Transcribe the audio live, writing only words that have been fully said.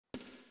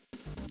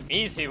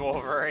Easy,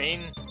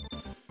 Wolverine.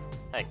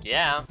 Heck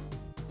yeah.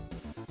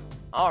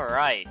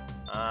 Alright.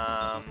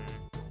 I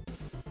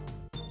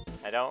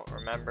don't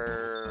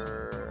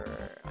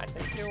remember... I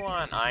think you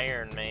want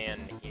Iron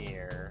Man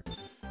here.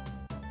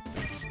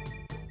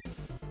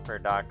 For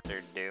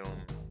Dr. Doom.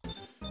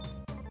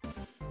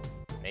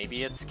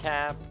 Maybe it's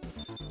Cap?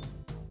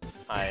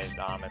 I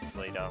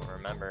honestly don't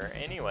remember.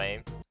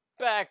 Anyway,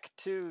 back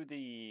to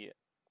the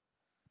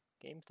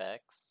game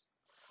facts.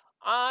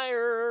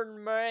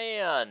 Iron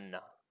Man!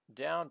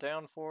 Down,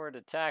 down, forward,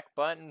 attack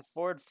button.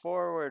 Forward,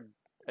 forward,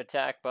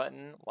 attack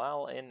button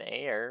while in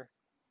air.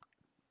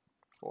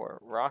 For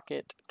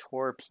rocket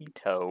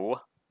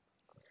torpedo.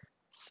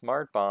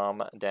 Smart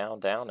bomb, down,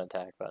 down,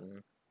 attack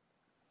button.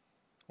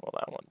 Well,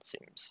 that one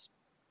seems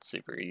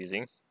super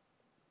easy.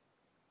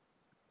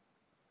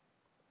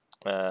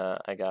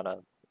 I got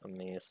a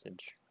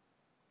message.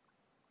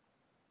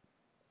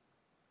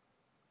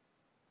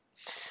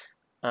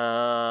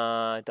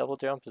 Double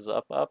jump is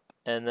up, up,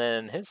 and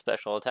then his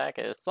special attack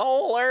is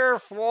Solar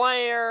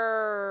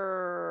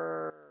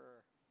Flare!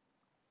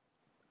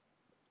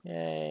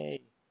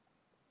 Yay.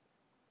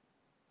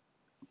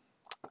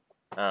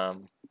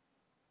 So.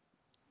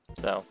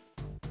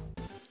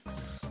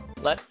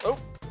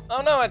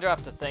 Oh no, I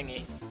dropped a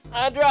thingy.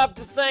 I dropped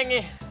a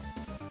thingy!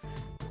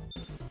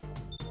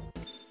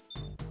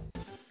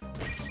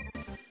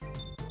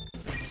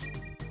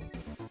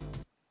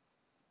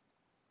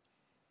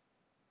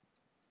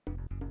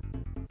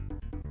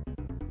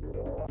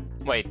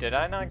 Wait, did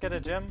I not get a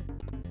gem?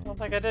 I don't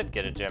think I did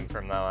get a gem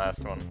from that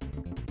last one.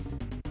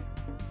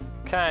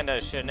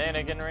 Kinda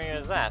shenaniganry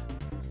is that?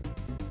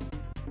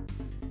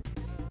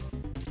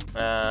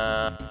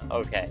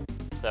 Okay.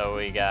 So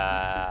we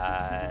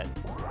got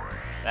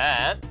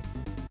that.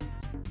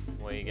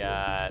 We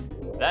got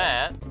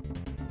that.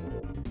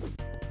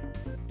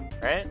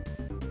 Right?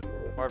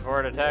 Forward,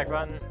 forward, attack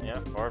button? Yeah,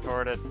 forward,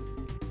 forward.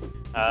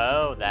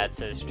 Oh, that's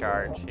his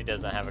charge. He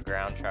doesn't have a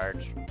ground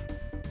charge.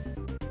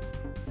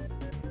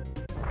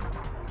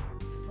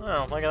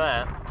 Oh, look at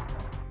that.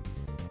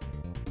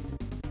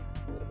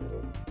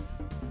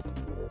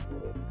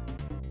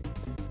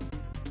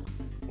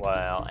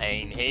 Well,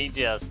 ain't he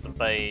just the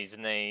bee's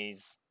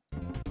knees?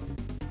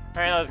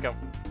 Alright, let's go.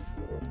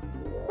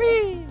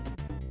 Whee!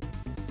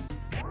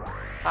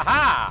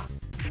 Haha!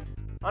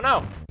 Oh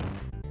no!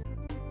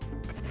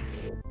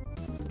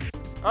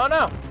 Oh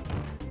no!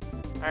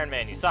 Iron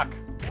Man, you suck.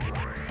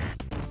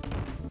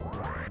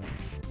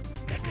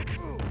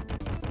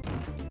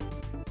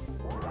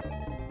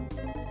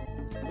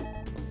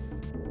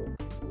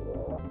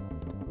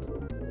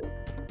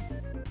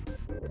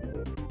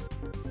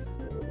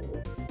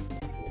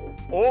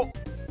 Oh!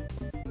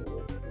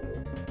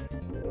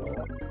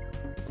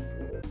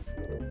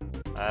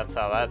 That's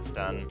how that's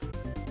done.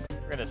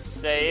 We're gonna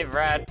save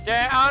right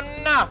there. Oh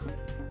no!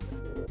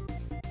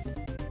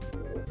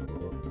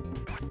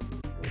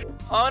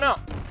 Oh no!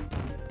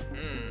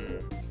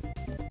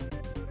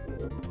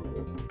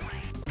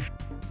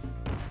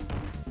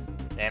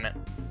 Damn it.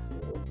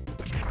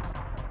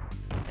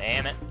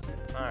 Damn it.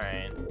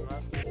 Alright,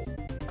 let's...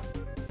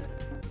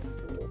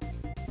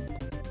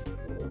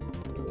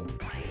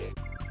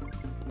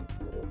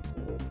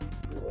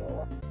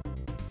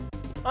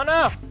 Oh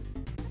no!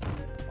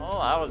 Oh,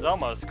 that was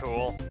almost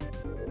cool.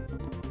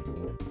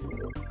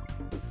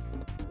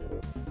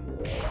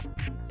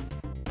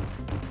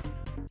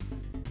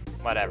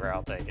 Whatever,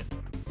 I'll take it.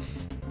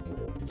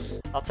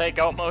 I'll take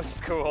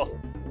almost cool.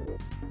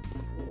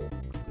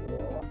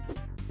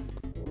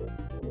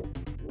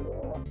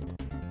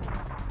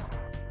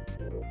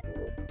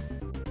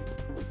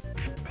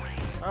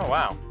 Oh,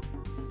 wow.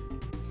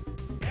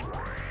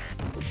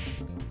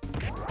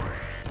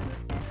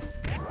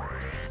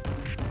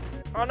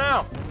 Oh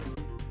no!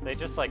 They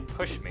just like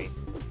push me.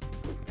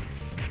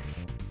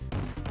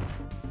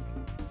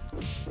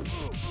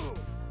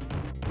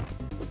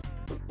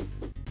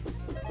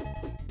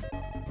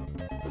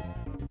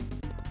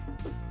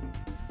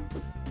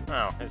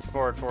 Oh, his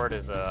forward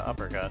is a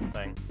uppercut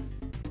thing.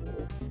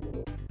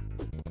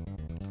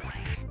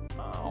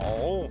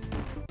 Oh.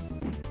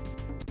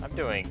 I'm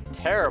doing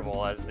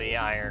terrible as the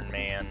Iron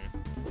Man.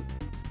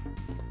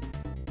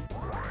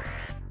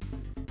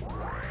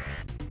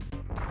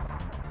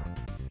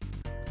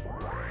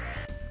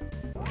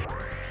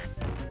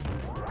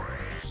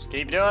 Just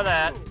keep doing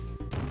that.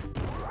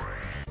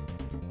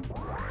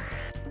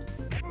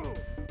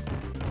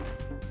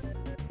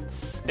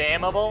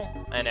 Spammable,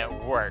 and it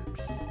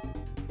works.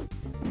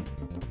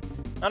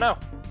 Oh no!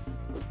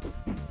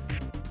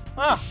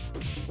 Ah!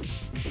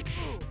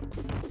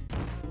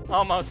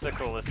 Almost the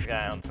coolest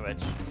guy on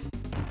Twitch.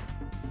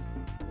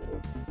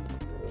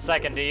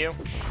 Second to you.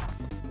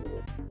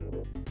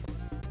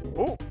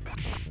 Ooh!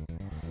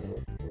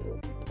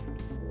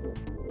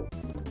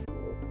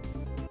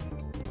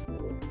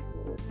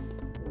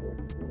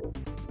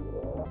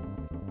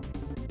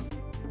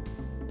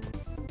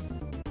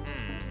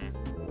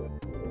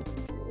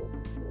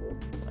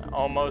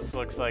 Almost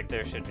looks like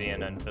there should be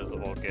an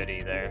invisible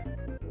goodie there.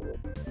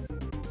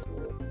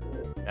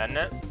 Doesn't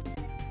it?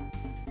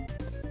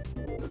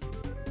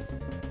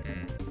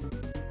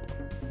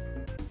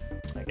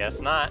 guess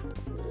not.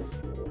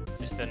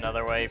 Just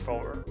another way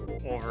for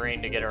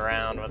Wolverine to get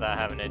around without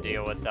having to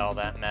deal with all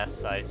that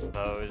mess, I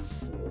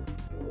suppose.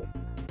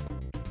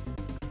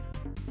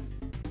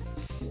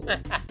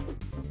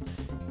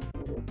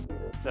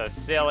 So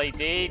silly,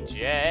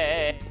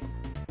 DJ.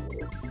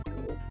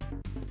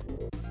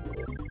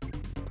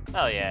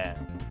 Oh yeah.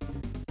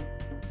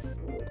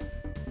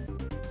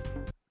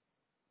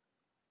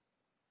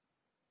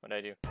 What'd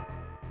I do?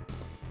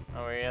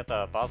 Oh, are we at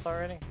the boss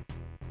already?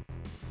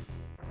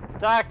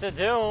 Dr.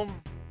 Doom!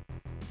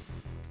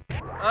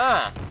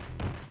 Ah!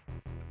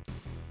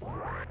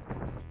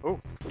 Ooh.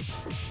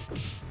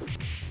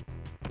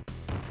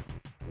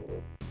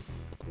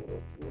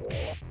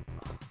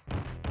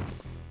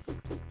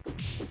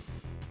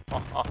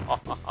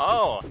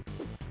 Oh!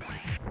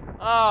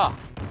 Oh!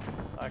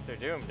 Dr.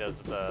 Doom does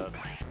the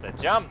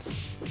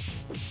jumps.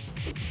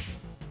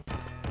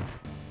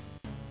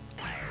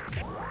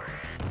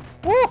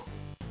 Woo!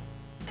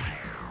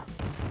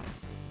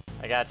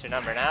 I got your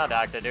number now,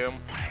 Dr. Doom.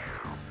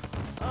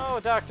 Oh,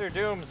 Dr.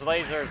 Doom's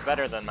laser is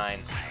better than mine.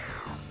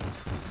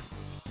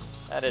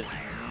 That is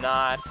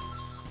not...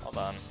 Hold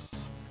on.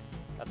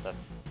 Got the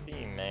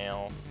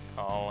female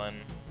calling.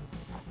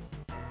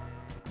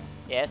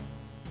 Yes?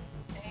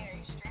 Hey, are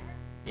you streaming?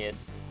 Yes.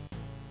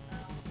 I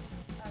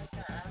was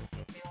gonna ask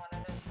if you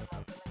wanted to come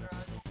up in the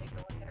garage and take a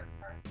look at her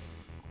first.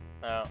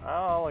 Oh,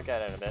 I'll look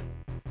at it in a bit.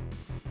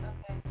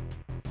 Okay.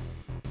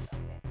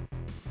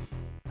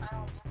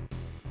 I'll just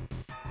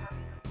have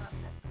you confront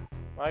it.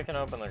 Well, I can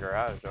open the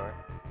garage door.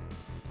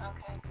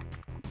 Okay.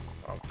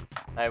 Well,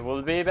 I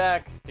will be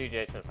back.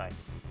 DJ says hi.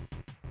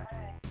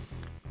 Alright.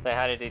 Say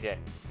hi to DJ.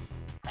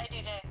 Hi,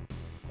 DJ.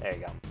 There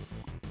you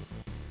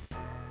go.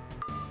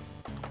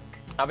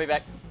 I'll be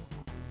back.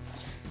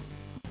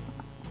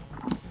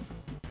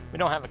 We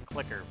don't have a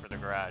clicker for the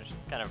garage.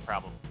 It's kind of a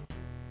problem.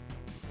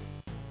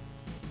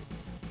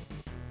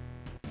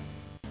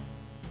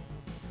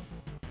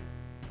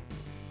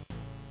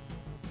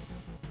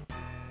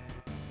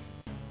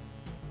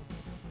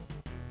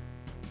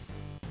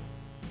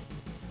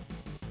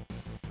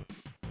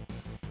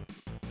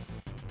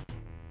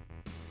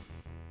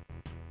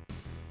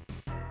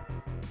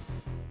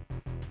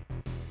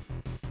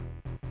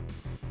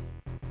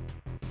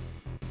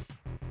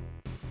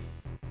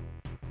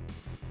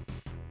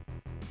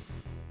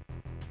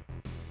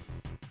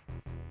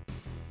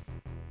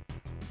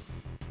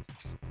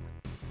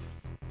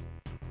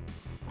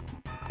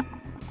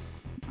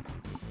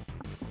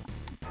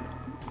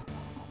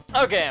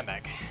 Okay, I'm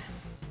back.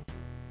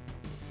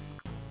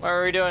 What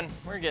are we doing?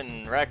 We're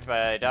getting wrecked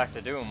by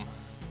Dr. Doom.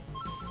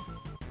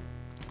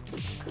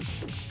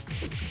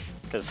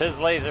 Because his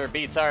laser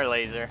beats our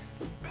laser.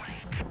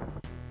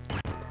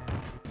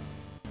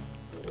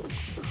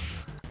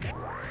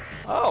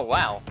 Oh,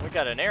 wow. We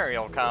got an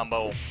aerial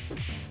combo.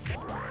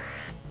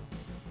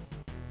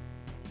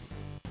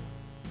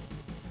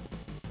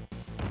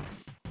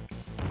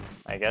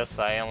 I guess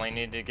I only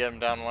need to get him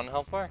down one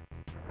health bar.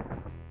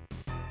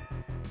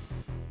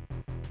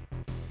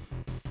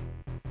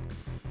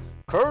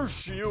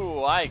 Curse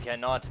you, I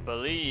cannot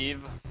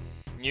believe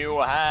you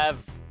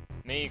have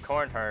me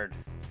cornered.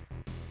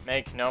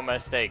 Make no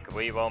mistake,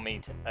 we will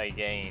meet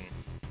again.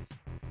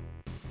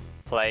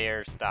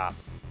 Player stop.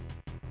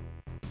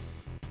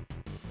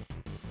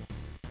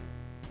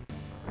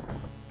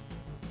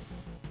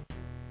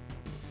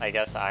 I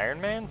guess Iron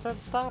Man said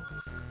stop?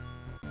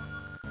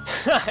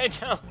 I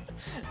don't...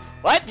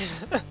 What?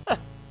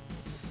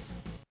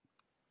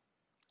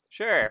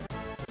 Sure.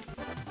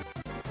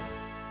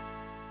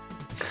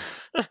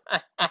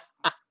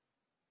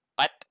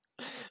 What?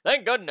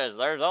 Thank goodness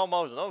there's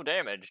almost no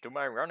damage to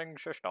my running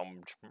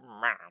systems.